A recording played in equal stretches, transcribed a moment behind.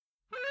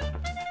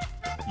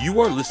You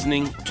are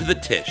listening to The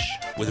Tish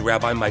with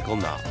Rabbi Michael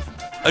Knopf,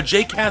 a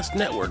JCast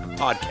Network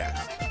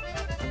podcast.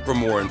 For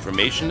more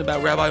information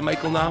about Rabbi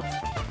Michael Knopf,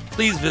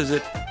 please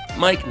visit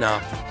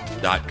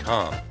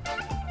mikeknopf.com.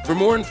 For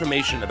more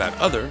information about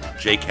other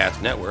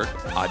JCast Network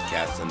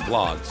podcasts and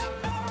blogs,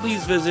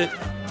 please visit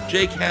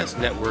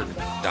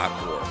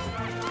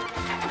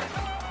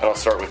jcastnetwork.org. And I'll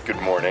start with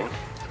good morning.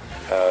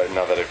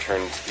 Now that I've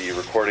turned the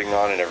recording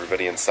on and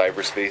everybody in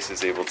cyberspace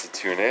is able to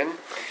tune in.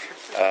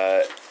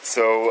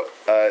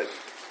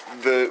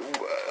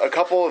 A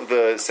couple of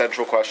the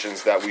central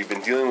questions that we've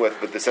been dealing with,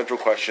 but the central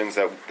questions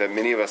that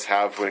many of us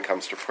have when it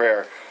comes to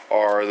prayer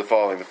are the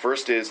following. The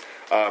first is,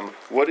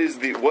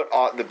 what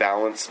ought the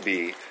balance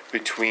be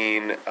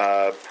between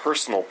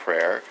personal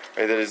prayer,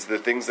 right? That is the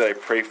things that I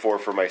pray for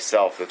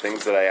myself, the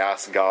things that I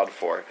ask God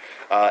for,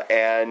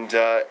 and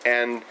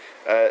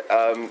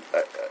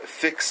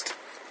fixed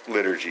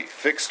liturgy,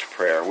 fixed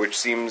prayer, which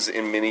seems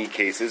in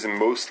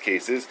most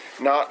cases,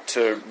 not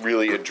to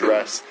really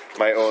address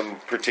my own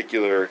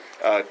particular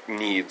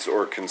needs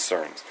or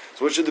concerns.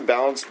 So what should the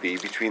balance be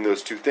between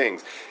those two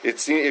things?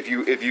 If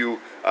you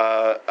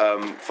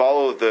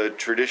follow the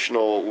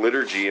traditional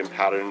liturgy and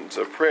patterns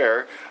of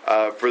prayer,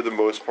 for the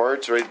most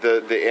part, right,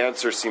 the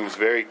answer seems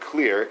very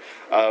clear,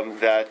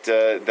 that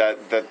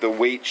the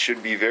weight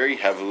should be very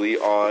heavily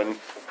on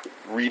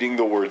reading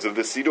the words of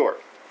the Siddur,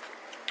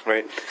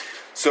 right?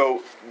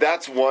 So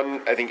that's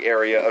one, I think,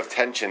 area of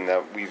tension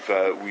that we've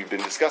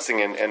been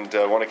discussing and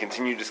want to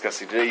continue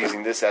discussing today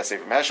using this essay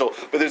from Heschel.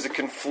 But there's a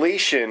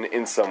conflation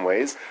in some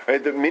ways,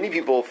 right, that many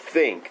people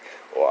think,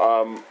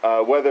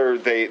 whether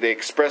they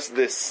express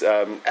this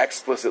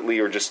explicitly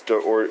or just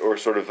or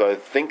sort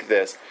of think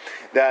this,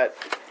 that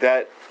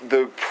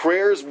the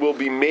prayers will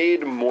be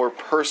made more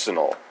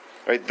personal,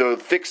 right? The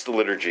fixed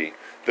liturgy,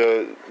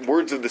 the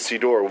words of the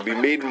Siddur will be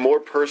made more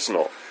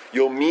personal.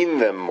 You'll mean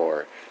them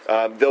more.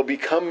 They'll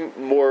become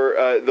more.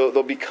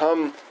 They'll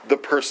become the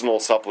personal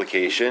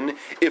supplication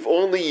if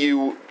only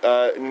you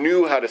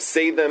knew how to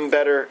say them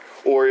better,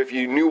 or if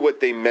you knew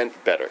what they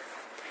meant better,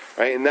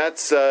 right? And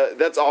that's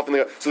often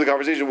the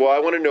conversation. Well, I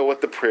want to know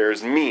what the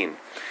prayers mean,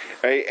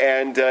 right?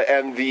 And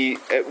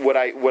what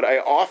I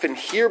often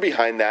hear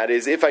behind that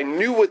is if I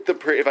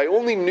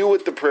only knew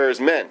what the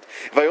prayers meant,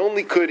 if I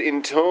only could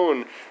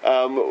intone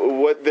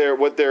what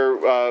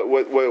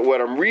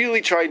I'm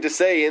really trying to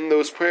say in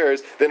those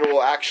prayers, then it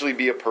will actually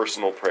be a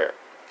personal prayer,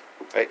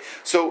 right?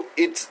 So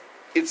it's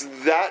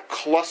that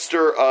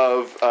cluster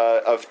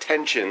of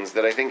tensions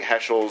that I think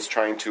Heschel's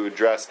trying to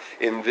address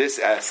in this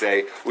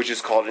essay, which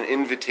is called An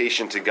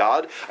Invitation to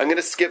God. I'm going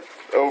to skip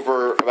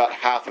over about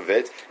half of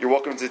it. You're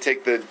welcome to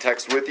take the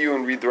text with you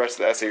and read the rest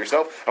of the essay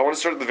yourself. I want to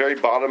start at the very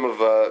bottom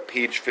of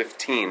page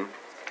 15.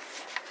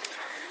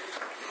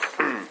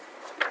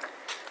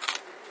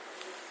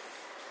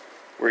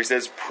 Where he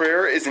says,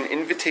 prayer is an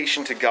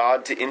invitation to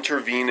God to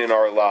intervene in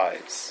our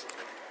lives,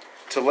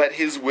 to let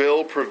His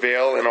will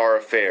prevail in our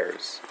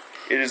affairs.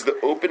 It is the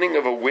opening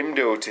of a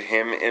window to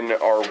Him in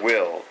our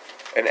will,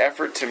 an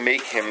effort to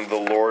make Him the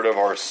Lord of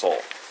our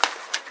soul.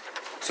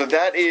 So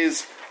that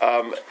is,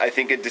 I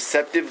think, a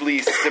deceptively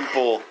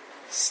simple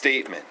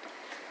statement.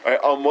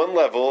 Right? On one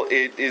level,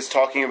 it is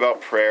talking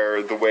about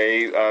prayer the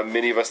way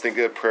many of us think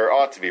that prayer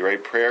ought to be.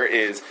 Right? Prayer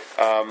is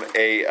an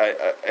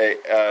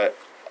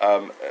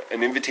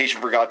invitation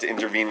for God to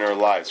intervene in our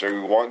lives. Right? We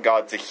want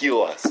God to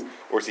heal us,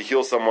 or to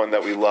heal someone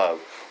that we love,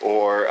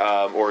 or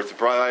to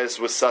provide us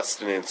with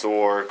sustenance,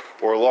 or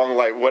long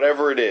life,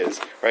 whatever it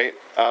is, right?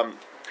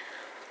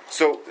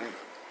 So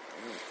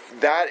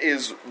that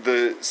is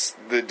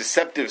the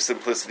deceptive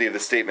simplicity of the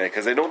statement,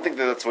 because I don't think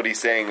that that's what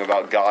he's saying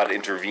about God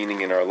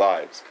intervening in our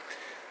lives.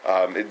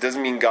 It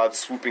doesn't mean God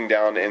swooping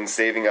down and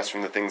saving us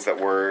from the things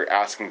that we're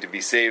asking to be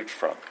saved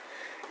from.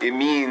 It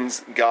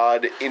means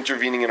God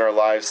intervening in our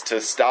lives to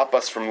stop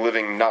us from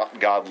living not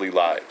godly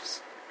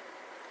lives.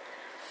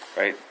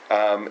 Right?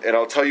 And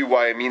I'll tell you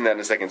why I mean that in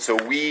a second. So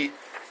we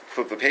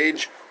flip the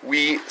page.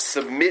 We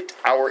submit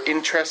our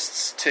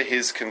interests to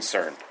His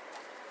concern.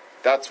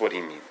 That's what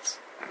he means.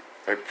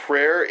 Right?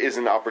 Prayer is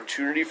an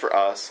opportunity for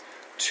us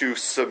to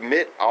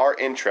submit our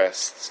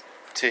interests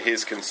to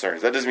His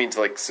concerns. That doesn't mean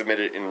to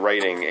submit it in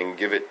writing and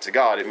give it to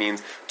God. It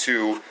means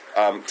to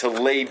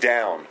lay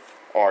down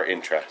our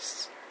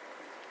interests,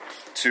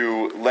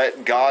 to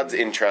let God's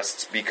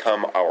interests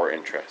become our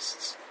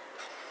interests,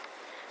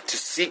 to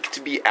seek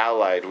to be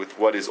allied with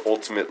what is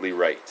ultimately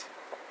right.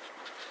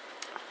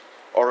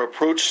 Our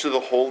approach to the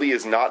holy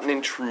is not an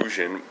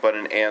intrusion, but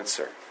an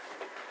answer.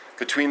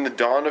 Between the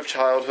dawn of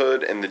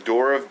childhood and the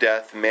door of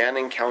death, man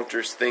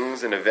encounters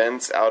things and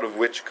events out of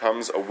which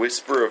comes a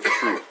whisper of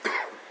truth,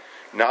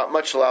 not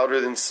much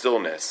louder than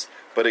stillness,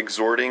 but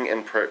exhorting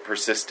and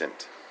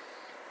persistent.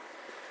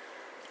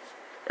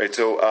 Right,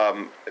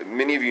 so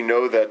many of you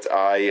know that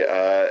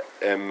I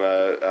am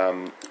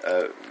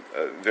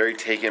very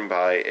taken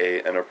by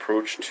an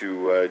approach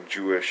to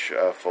Jewish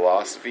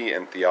philosophy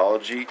and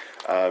theology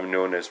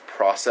known as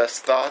process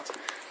thought,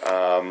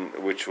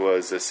 which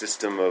was a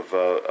system of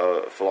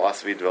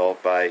philosophy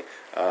developed by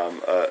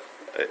a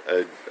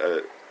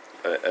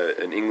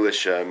an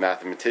English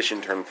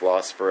mathematician turned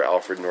philosopher,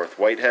 Alfred North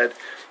Whitehead,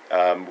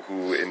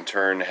 who in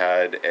turn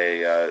had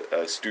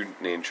a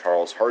student named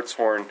Charles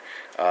Hartshorne,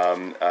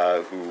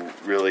 who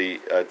really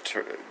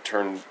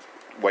turned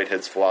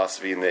Whitehead's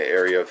philosophy in the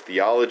area of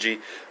theology,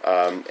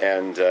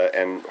 and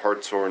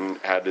Hartshorne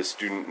had a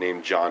student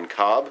named John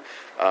Cobb,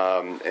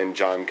 and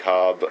John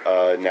Cobb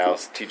now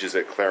teaches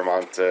at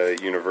Claremont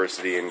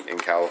University in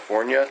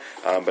California,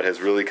 but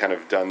has really kind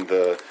of done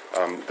the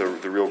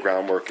real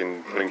groundwork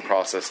in putting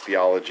process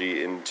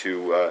theology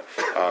into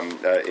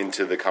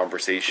the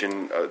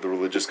conversation, the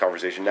religious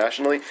conversation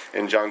nationally.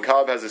 And John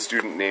Cobb has a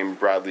student named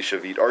Bradley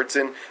Shavit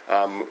Artson,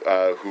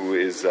 who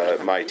is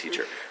my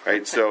teacher.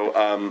 Right,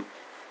 so.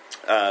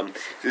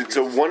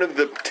 So one of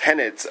the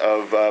tenets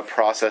of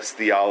process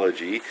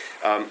theology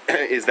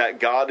is that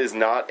God is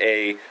not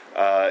a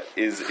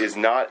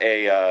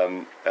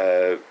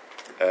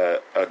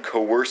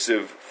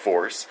coercive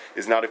force,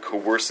 is not a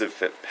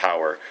coercive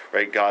power,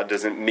 right? God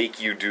doesn't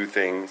make you do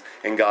things,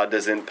 and God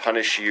doesn't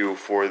punish you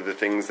for the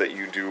things that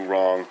you do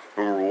wrong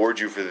and reward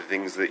you for the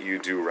things that you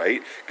do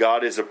right.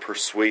 God is a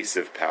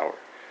persuasive power.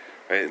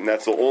 Right? And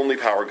that's the only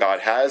power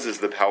God has, is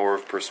the power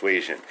of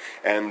persuasion.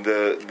 And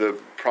the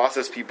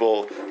process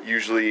people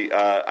usually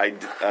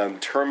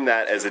term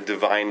that as a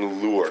divine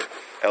lure,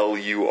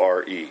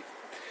 L-U-R-E.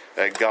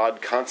 That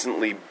God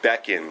constantly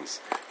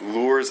beckons,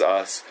 lures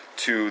us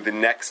to the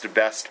next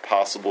best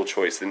possible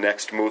choice, the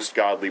next most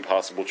godly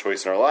possible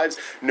choice in our lives,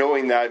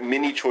 knowing that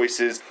many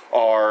choices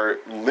are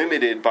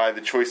limited by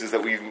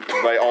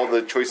by all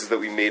the choices that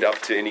we made up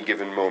to any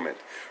given moment.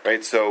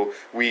 Right, so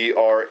we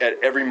are at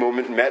every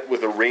moment met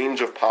with a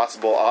range of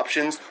possible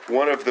options.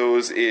 One of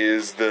those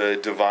is the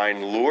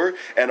divine lure,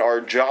 and our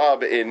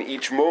job in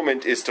each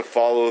moment is to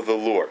follow the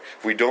lure.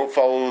 If we don't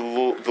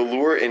follow the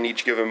lure in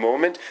each given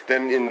moment,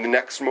 then in the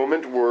next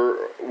moment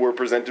we're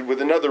presented with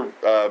another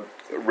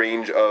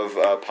range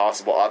of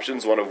possible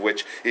options. One of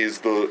which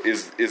is the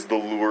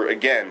lure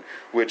again,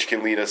 which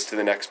can lead us to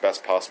the next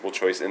best possible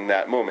choice in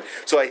that moment.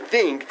 So I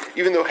think,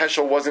 even though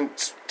Heschel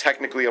wasn't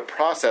technically a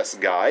process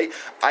guy,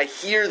 I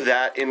hear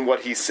that in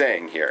what he's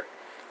saying here,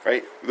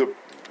 right?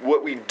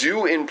 What we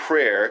do in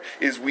prayer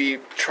is we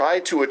try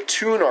to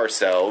attune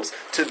ourselves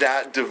to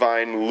that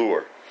divine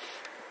lure.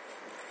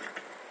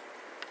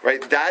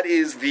 Right, that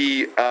is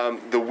the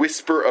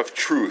whisper of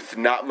truth,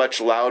 not much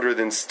louder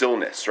than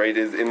stillness. Right,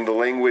 in the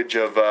language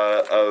of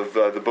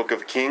the Book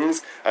of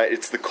Kings,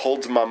 it's the Kol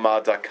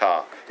Dmama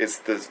Daka. It's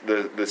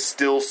the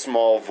still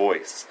small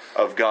voice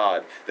of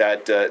God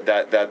that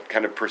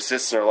kind of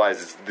persists in our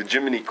lives. It's the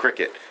Jiminy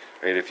Cricket,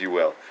 right, if you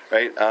will.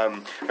 Right,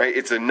 right.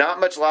 It's a not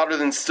much louder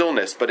than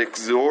stillness, but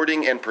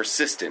exhorting and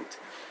persistent.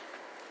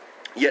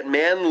 Yet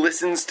man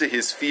listens to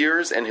his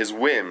fears and his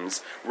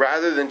whims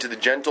rather than to the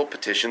gentle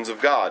petitions of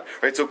God.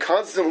 Right? So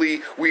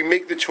constantly we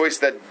make the choice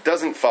that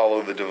doesn't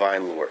follow the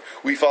divine lure.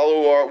 We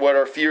follow what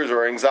our fears,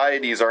 our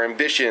anxieties, our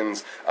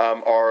ambitions,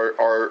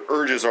 our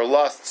urges, our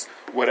lusts,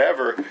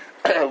 whatever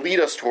lead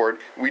us toward.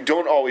 We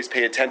don't always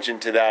pay attention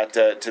to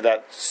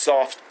that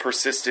soft,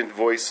 persistent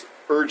voice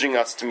urging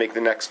us to make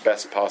the next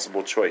best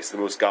possible choice, the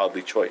most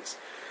godly choice.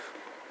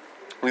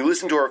 We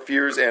listen to our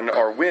fears and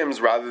our whims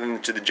rather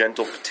than to the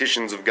gentle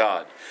petitions of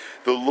God.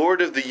 The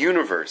Lord of the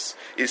universe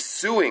is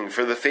suing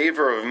for the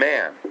favor of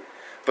man,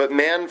 but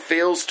man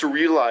fails to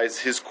realize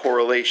his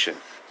correlation.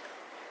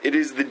 It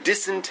is the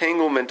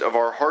disentanglement of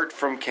our heart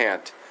from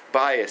cant,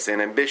 bias, and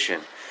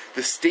ambition,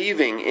 the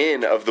staving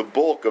in of the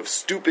bulk of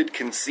stupid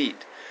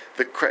conceit,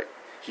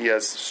 he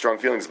has strong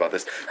feelings about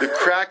this, the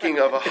cracking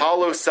of a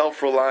hollow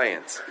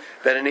self-reliance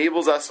that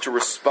enables us to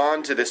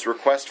respond to this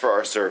request for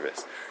our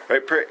service.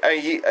 Right,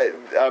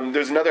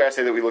 there's another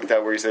essay that we looked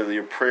at where he said that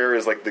your prayer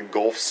is like the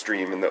Gulf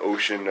Stream in the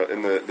ocean,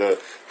 in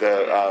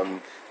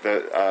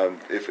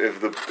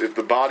if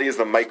the body is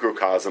the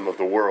microcosm of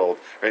the world,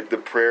 right, the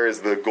prayer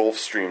is the Gulf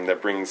Stream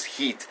that brings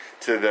heat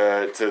to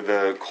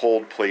the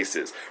cold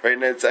places, right?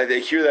 And I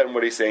hear that in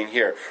what he's saying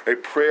here.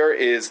 Right, prayer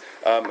is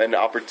an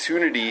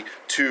opportunity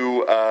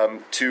to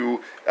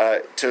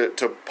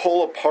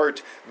pull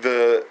apart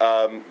the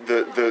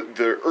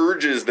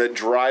urges that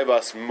drive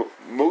us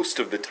most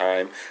of the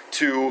time,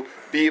 to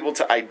be able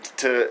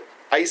to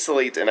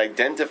isolate and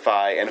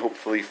identify and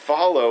hopefully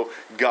follow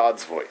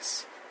God's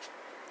voice.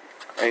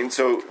 And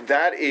so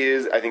that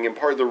is, I think, in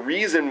part the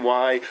reason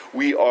why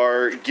we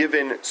are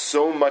given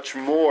so much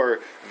more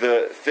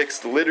the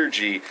fixed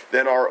liturgy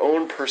than our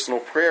own personal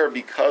prayer,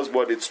 because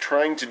what it's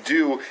trying to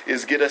do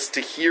is get us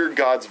to hear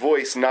God's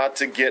voice, not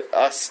to get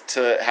us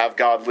to have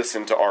God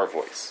listen to our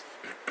voice.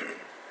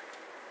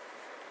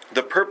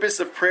 The purpose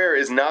of prayer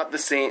is not the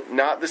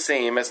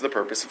same as the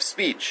purpose of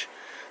speech.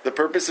 The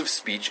purpose of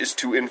speech is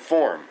to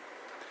inform.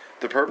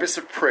 The purpose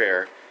of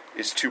prayer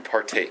is to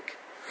partake.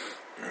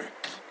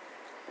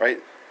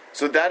 Right?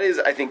 So that is,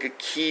 I think, a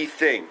key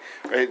thing,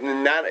 right?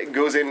 And that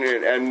goes in,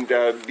 and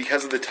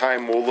because of the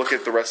time, we'll look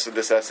at the rest of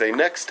this essay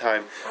next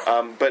time.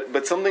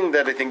 But something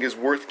that I think is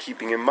worth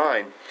keeping in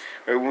mind,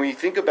 right? When we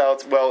think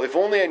about, well, if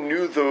only I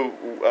knew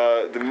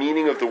the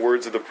meaning of the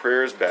words of the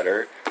prayers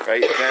better,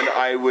 right? Then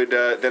I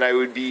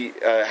would be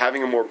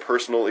having a more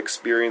personal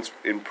experience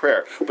in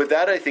prayer. But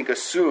that, I think,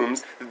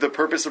 assumes that the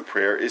purpose of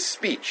prayer is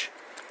speech,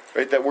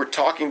 right? That we're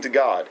talking to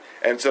God,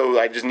 and so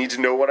I just need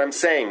to know what I'm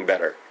saying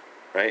better.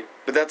 Right?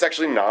 But that's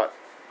actually not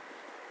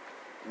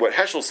what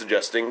Heschel's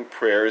suggesting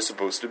prayer is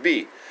supposed to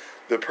be.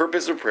 The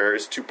purpose of prayer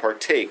is to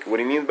partake. What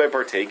he means by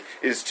partake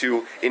is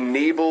to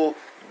enable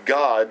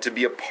God to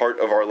be a part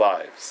of our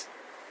lives.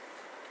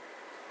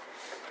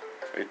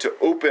 Right? To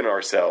open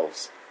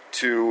ourselves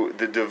to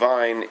the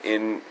divine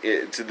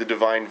to the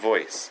divine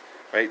voice.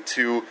 Right?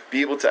 To be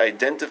able to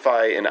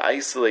identify and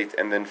isolate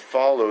and then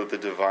follow the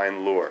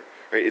divine lore.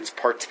 Right? It's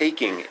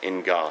partaking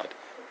in God,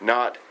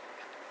 not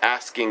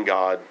asking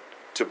God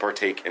to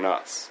partake in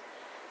us.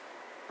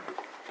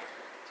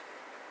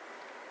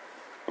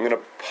 I'm going to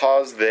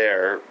pause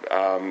there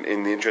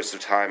in the interest of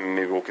time, and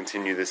maybe we'll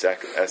continue this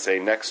essay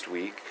next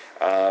week.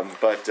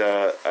 But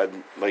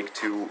I'd like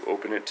to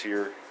open it to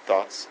your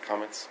thoughts,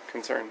 comments,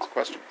 concerns,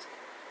 questions.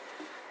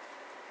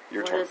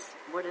 Your turn.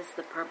 What is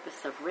the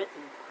purpose of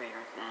written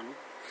prayer, then?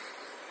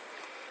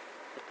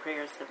 The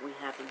prayers that we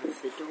have in the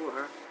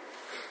Siddur,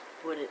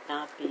 would it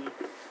not be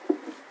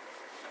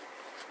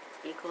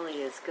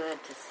equally as good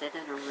to sit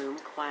in a room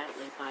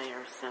quietly by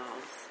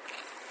ourselves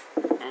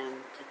and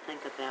to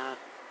think about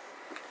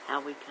how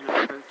we can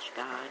approach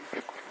God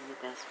and the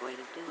best way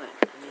to do it?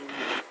 I mean,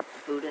 the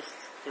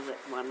Buddhists do it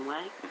one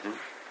way. Mm-hmm.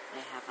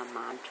 They have a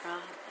mantra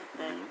that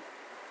they...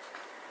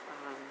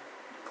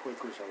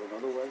 Quakers have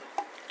another way.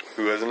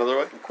 Who has another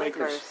way?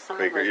 Quakers.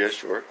 Quaker, yeah,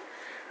 sure.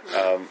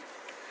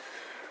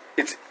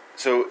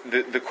 So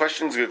the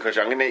question's a good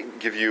question. I'm going to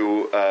give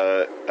you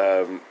a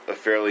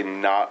fairly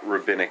not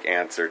rabbinic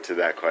answer to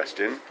that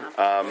question.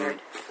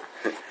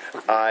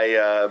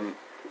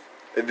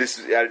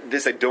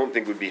 This I don't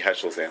think would be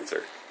Heschel's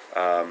answer,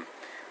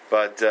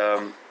 but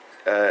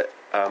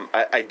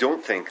I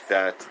don't think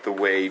that the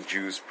way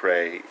Jews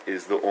pray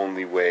is the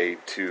only way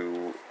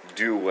to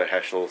do what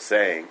Heschel is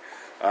saying.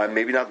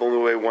 Maybe not the only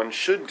way one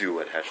should do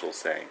what Heschel's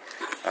saying.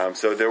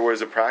 So there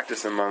was a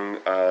practice among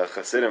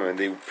Hasidim, and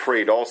they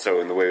prayed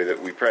also in the way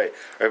that we pray.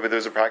 Right? But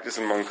there's a practice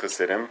among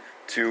Hasidim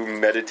to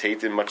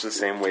meditate in much the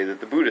same way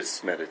that the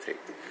Buddhists meditate,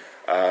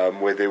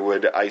 where they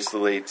would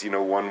isolate,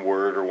 one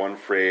word or one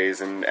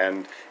phrase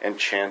and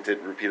chant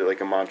it, repeat it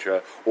like a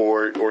mantra,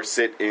 or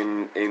sit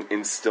in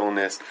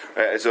stillness.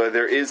 So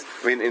there is,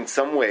 in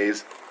some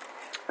ways,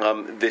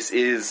 this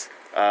is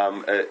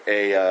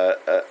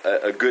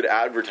a good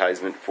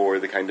advertisement for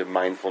the kind of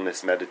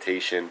mindfulness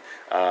meditation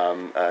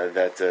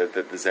that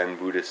the Zen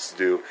Buddhists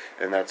do,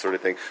 and that sort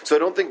of thing. So I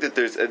don't think that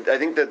there's. I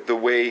think that the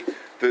way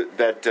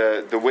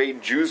the way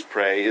Jews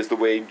pray is the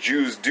way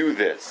Jews do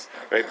this,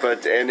 right?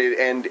 But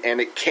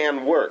it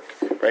can work,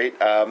 right?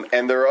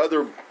 And there are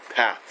other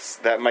paths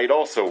that might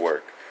also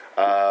work.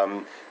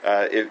 To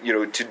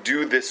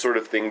do this sort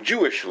of thing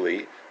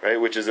Jewishly, right,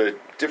 which is a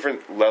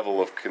different level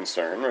of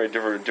concern, right,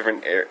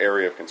 different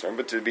area of concern,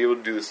 but to be able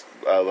to do this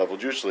level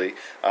Jewishly,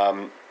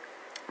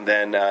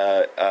 then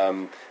that's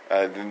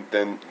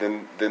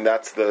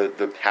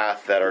the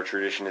path that our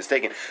tradition has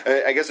taken.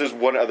 I guess there's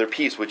one other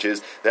piece, which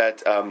is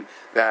that the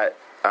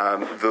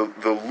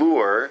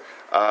lure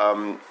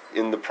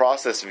in the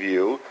process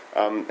view,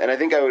 and I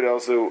think I would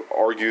also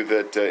argue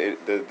that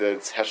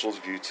it's Heschel's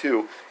view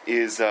too,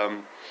 is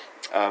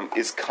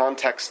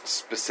context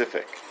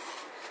specific,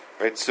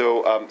 right?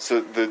 So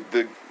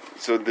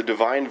the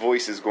divine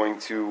voice is going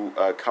to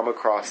come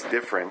across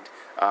different,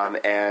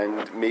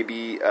 and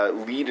maybe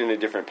lead in a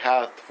different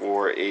path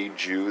for a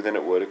Jew than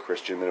it would a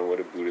Christian, than it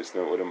would a Buddhist,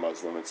 than it would a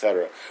Muslim,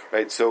 etc.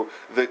 Right? So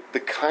the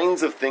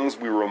kinds of things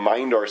we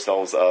remind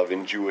ourselves of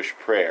in Jewish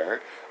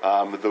prayer,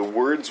 the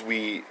words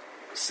we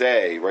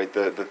say, right,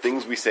 the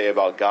things we say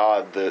about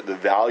God, the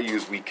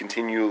values we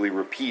continually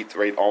repeat,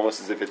 right,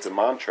 almost as if it's a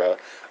mantra,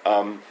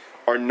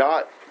 are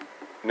not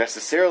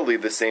necessarily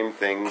the same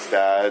things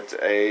that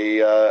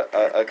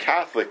a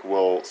Catholic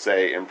will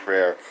say in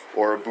prayer,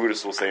 or a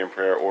Buddhist will say in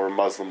prayer, or a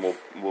Muslim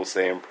will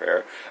say in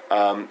prayer.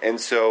 And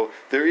so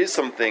there is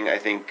something, I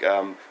think,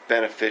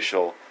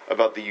 beneficial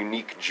about the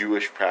unique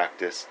Jewish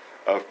practice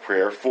of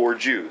prayer for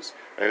Jews.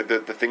 Right? The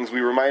things we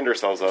remind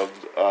ourselves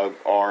of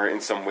are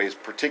in some ways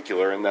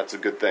particular, and that's a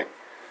good thing.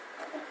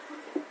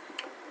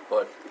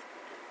 But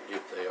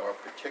if they are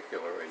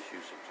particular, as you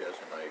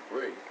suggest, and I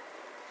agree,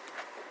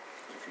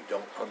 if you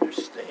don't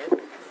understand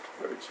the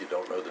words, you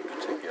don't know the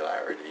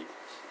particularity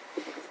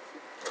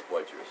of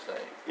what you're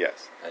saying.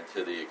 Yes. And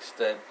to the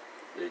extent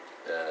that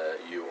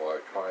you are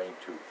trying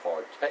to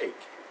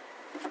partake,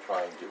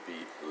 trying to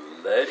be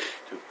led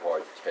to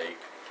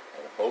partake,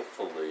 and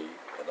hopefully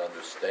an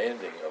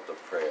understanding of the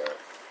prayer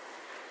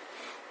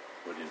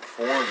would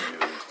inform you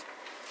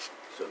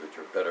so that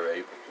you're better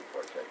able to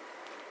partake.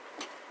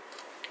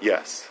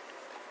 Yes.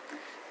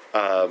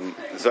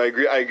 So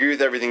I agree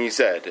with everything you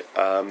said.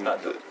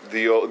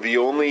 The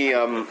only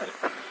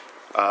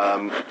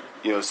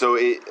so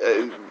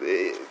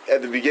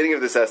at the beginning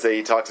of this essay,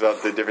 he talks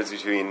about the difference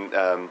between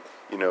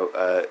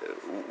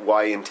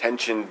why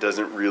intention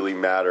doesn't really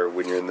matter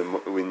when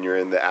you're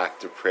in the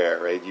act of prayer,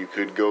 right? You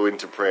could go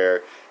into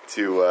prayer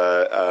to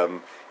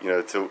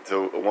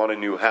want a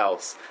new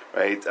house,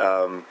 right?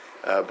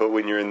 But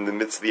when you're in the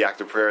midst of the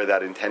act of prayer,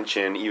 that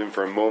intention, even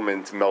for a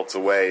moment, melts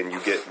away, and you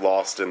get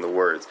lost in the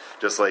words.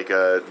 Just like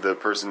the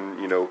person,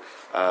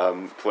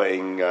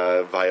 playing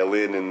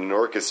violin in an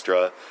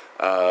orchestra,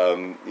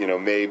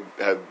 may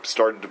have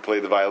started to play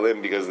the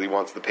violin because he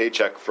wants the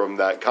paycheck from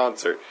that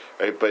concert,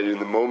 right? But in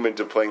the moment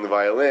of playing the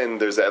violin,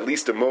 there's at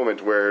least a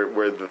moment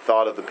where the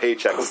thought of the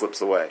paycheck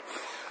slips away.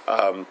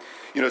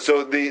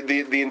 So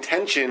the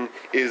intention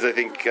is, I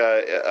think,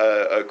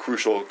 a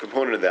crucial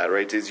component of that,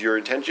 right? Is your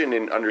intention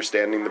in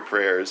understanding the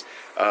prayers.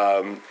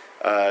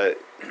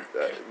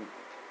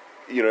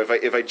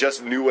 If I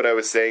just knew what I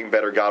was saying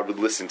better, God would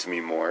listen to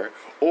me more.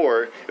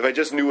 Or if I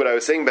just knew what I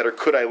was saying better,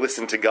 could I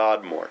listen to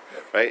God more,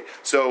 right?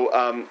 So,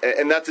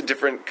 and that's a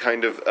different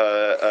kind of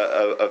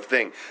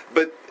thing.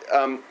 But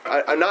I'm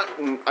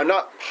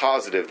not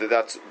positive that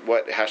that's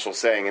what Heschel's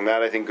saying, and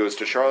that I think goes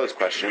to Charlotte's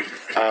question,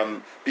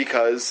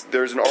 because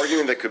there's an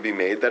argument that could be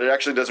made that it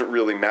actually doesn't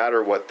really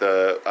matter what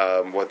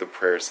the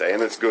prayers say,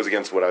 and this goes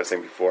against what I was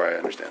saying before. I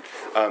understand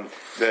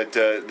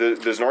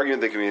there's an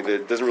argument that can be made that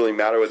it doesn't really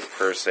matter what the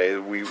prayers say.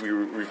 We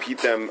repeat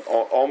them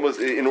almost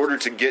in order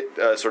to get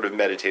a sort of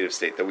meditative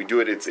state. That we do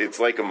it. It's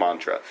like a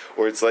mantra,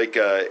 or it's like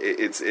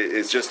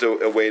it's just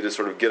a way to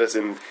sort of get us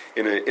in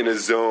a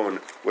zone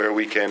where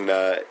we can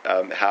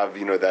have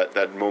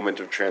that moment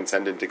of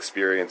transcendent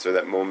experience, or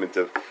that moment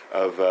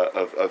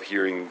of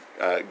hearing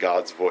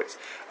God's voice.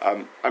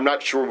 I'm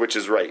not sure which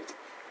is right,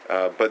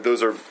 but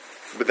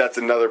that's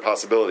another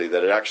possibility,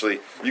 that it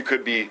actually you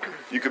could be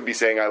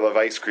saying I love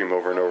ice cream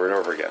over and over and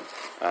over again.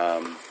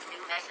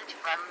 Message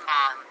from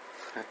Mom.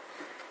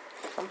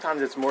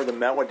 Sometimes it's more the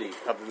melody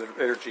of the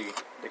liturgy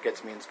that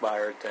gets me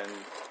inspired than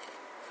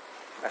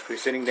actually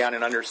sitting down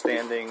and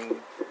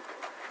understanding.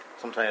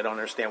 Sometimes I don't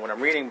understand what I'm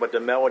reading, but the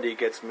melody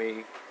gets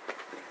me,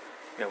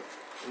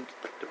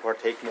 to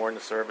partake more in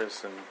the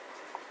service and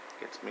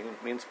gets me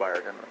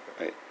inspired.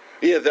 Right.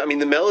 Yeah,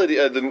 the melody,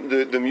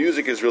 the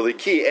music is really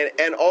key,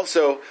 and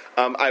also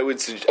I would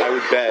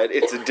bet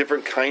it's a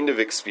different kind of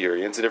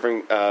experience, a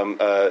different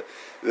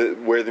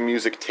where the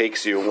music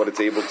takes you and what it's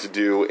able to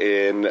do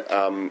in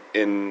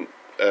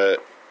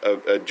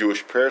a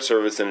Jewish prayer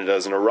service than it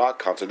does in a rock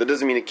concert. That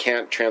doesn't mean it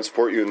can't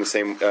transport you in the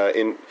same not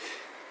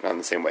in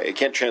the same way. It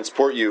can't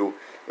transport you.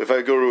 If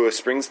I go to a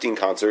Springsteen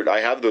concert,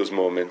 I have those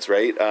moments,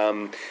 right?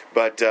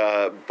 But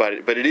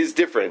it is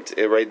different,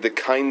 right? The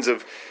kinds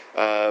of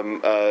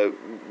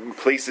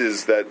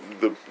places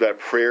that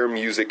prayer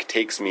music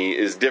takes me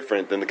is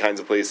different than the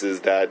kinds of places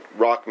that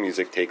rock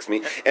music takes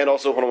me. And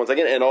also, hold on one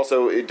second, and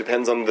also it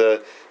depends on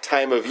the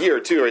time of year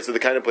too, right? So the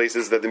kind of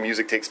places that the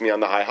music takes me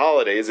on the high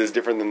holidays is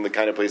different than the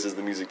kind of places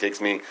the music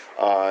takes me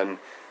on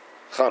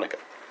Hanukkah.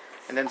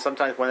 And then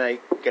sometimes when I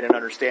get an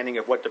understanding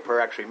of what the prayer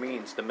actually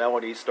means, the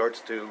melody starts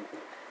to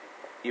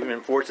even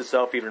enforce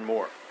itself even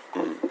more.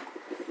 Mm-hmm.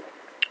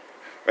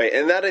 Right,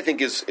 and that I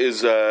think is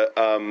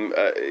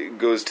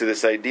goes to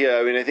this idea.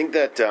 I mean, I think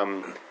that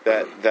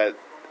that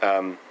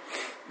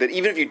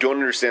even if you don't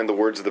understand the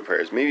words of the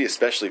prayers, maybe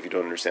especially if you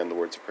don't understand the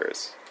words of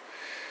prayers,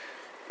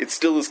 it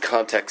still is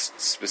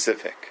context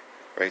specific,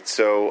 right?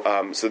 So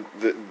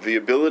the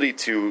ability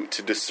to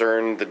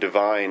discern the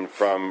divine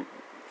from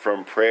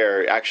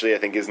prayer actually, I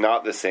think, is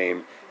not the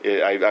same.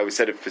 I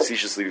said it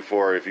facetiously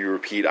before. If you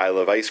repeat "I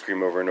love ice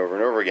cream" over and over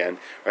and over again,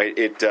 right?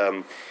 It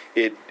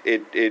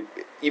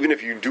even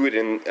if you do it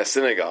in a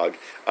synagogue,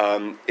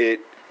 it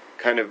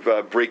kind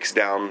of breaks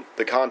down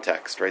the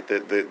context, right?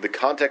 The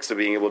context of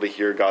being able to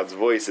hear God's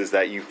voice is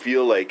that you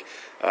feel like,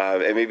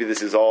 and maybe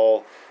this is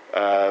all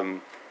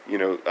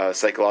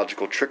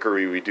psychological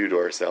trickery we do to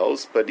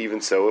ourselves, but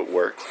even so, it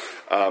works.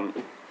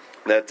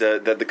 That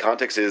the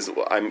context is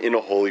I'm in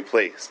a holy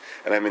place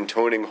and I'm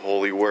intoning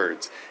holy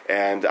words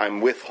and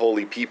I'm with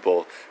holy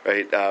people,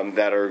 right?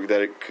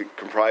 That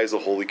comprise a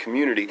holy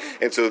community,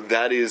 and so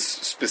that is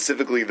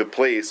specifically the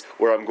place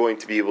where I'm going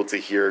to be able to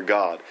hear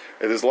God.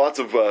 And there's lots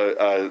of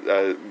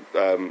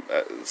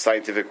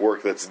scientific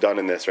work that's done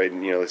in this, right?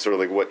 And, sort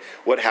of like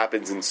what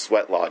happens in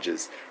sweat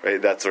lodges,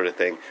 right? That sort of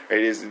thing,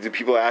 right? Do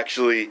people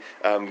actually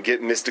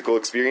get mystical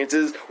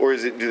experiences, or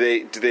do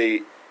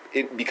they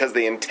because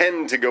they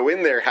intend to go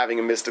in there having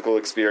a mystical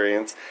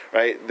experience,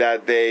 right?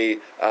 That they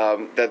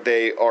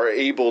are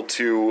able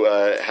to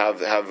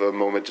have a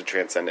moment of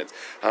transcendence.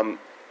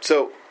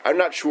 So I'm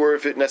not sure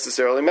if it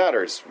necessarily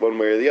matters one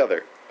way or the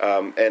other,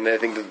 and I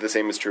think that the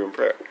same is true in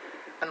prayer.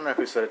 I don't know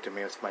who said it to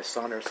me. It's my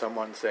son or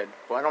someone said,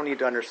 "Well, I don't need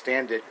to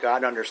understand it.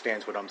 God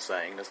understands what I'm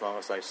saying as long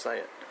as I say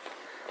it."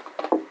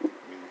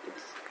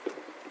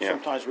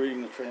 Sometimes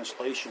reading the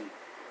translation,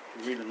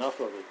 you read enough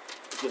of it,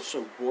 it gets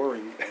so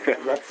boring,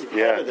 repetitive.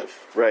 Yeah,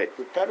 right.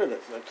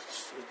 Repetitive.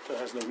 It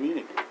has no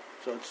meaning.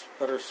 So it's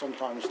better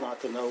sometimes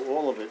not to know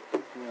all of it. I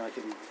mean, I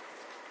can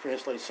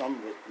translate some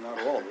of it, not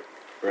all of it.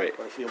 Right.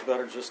 But I feel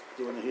better just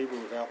doing the Hebrew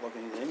without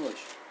looking at the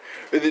English.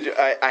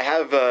 I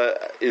have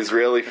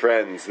Israeli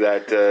friends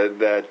that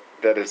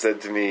have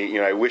said to me,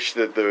 I wish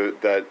that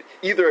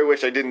either I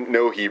wish I didn't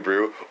know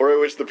Hebrew, or I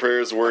wish the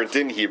prayers weren't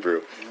in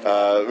Hebrew,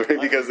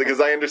 because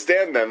I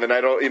understand them, and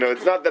I don't,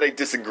 it's not that I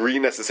disagree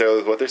necessarily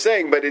with what they're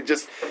saying, but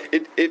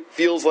it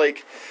feels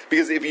like,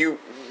 because if you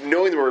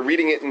knowing them or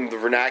reading it in the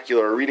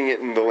vernacular or reading it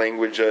in the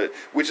language,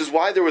 which is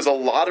why there was a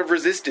lot of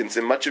resistance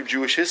in much of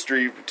Jewish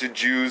history to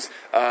Jews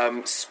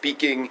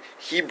speaking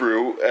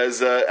Hebrew as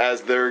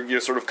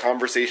their sort of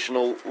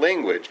conversational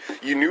language.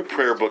 You knew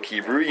prayer book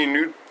Hebrew, you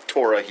knew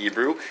Torah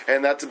Hebrew,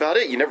 and that's about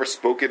it. You never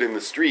spoke it in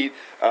the street,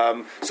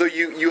 so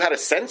you had a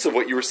sense of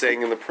what you were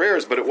saying in the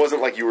prayers, but it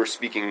wasn't like you were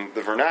speaking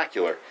the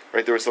vernacular,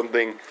 right? There was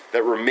something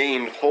that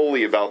remained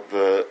holy about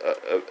the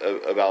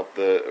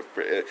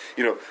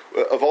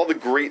of all the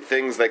great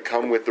things that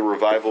come with the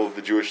revival of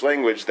the Jewish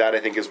language. That I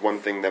think is one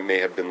thing that may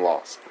have been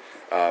lost.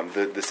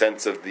 The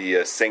sense of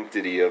the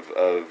sanctity of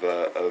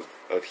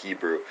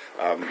Hebrew,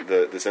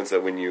 the sense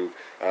that when you,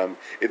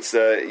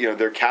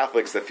 there are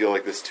Catholics that feel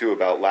like this too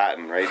about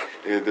Latin, right?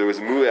 There was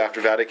a move after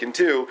Vatican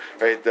II,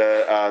 right?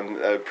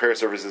 The prayer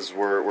services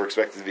were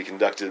expected to be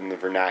conducted in the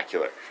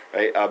vernacular,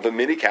 right? But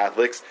many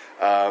Catholics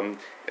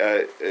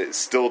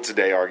still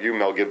today argue,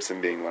 Mel Gibson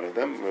being one of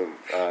them,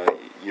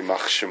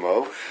 Yimach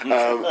Shemo.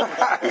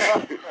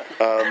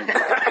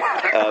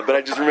 But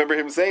I just remember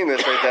him saying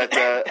this, right?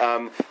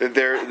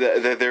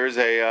 That there's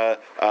a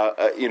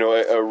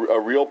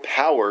real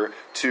power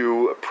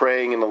to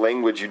praying in a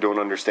language you don't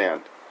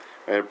understand.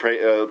 Right?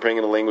 Praying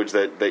in a language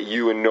that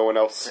you and no one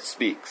else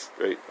speaks.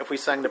 Right? If we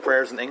sang the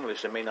prayers in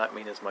English, it may not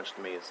mean as much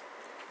to me as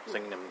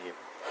singing them in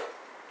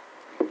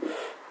Hebrew.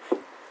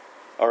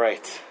 All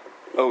right.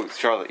 Oh,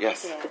 Charlotte,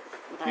 yes. Yeah,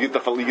 You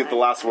get the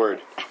last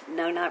word.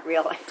 No, not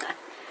really.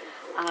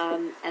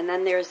 And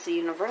then there's the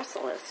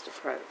universalist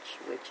approach,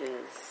 which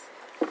is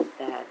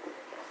that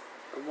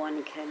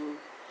one can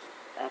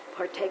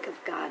partake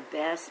of God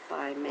best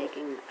by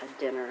making a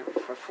dinner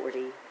for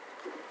 40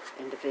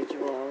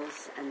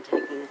 individuals and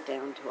taking it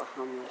down to a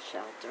homeless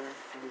shelter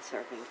and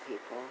serving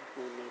people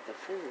who need the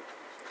food.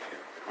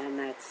 And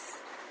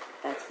that's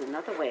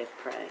another way of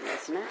praying,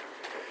 isn't it?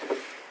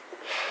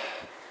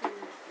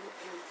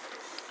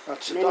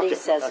 Mindy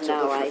says That's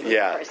no. I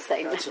hear her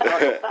say no.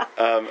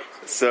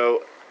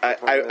 So I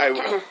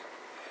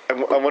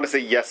want to say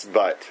yes,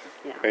 but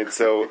Yeah. right.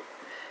 So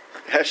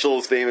Heschel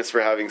is famous for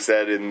having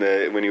said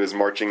when he was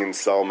marching in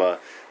Selma,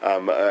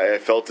 I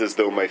felt as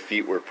though my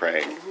feet were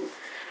praying.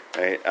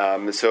 Right.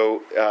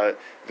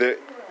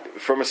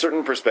 From a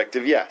certain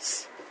perspective,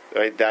 yes.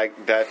 Right. That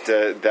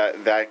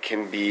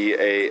can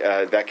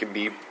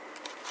be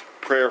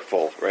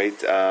prayerful.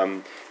 Right.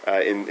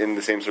 In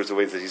the same sorts of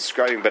ways that he's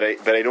describing, but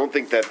I don't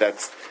think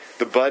that's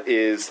the but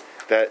is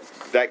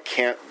that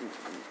can't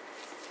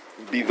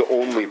be the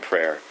only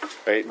prayer,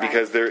 right?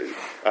 Because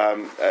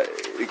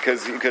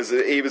because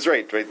Abe is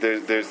right?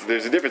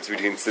 There's a difference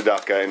between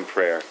tzedakah and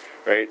prayer,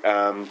 right?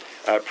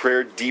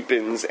 Prayer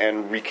deepens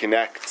and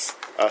reconnects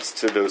us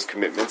to those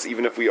commitments,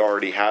 even if we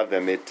already have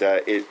them. It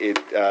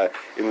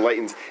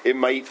enlightens. It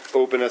might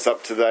open us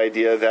up to the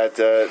idea that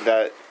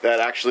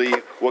actually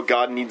what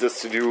God needs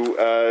us to do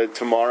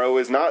tomorrow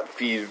is not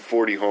feed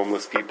 40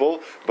 homeless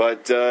people,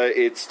 but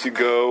it's to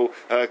go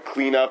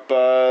clean up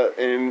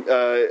an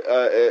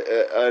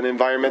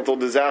environmental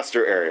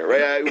disaster area,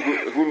 right?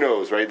 Who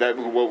knows, right? That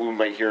what we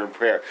might hear in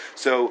prayer.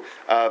 So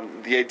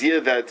the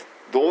idea that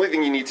the only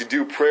thing you need to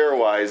do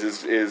prayer-wise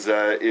is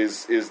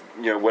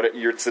what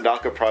your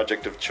tzedakah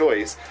project of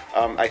choice,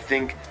 I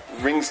think,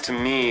 rings to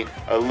me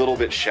a little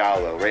bit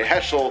shallow, right?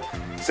 Heschel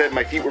said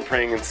my feet were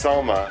praying in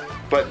Selma,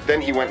 but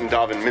then he went and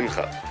davened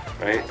mincha,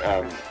 right?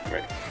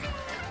 Right.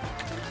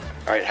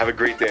 All right. Have a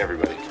great day,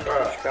 everybody.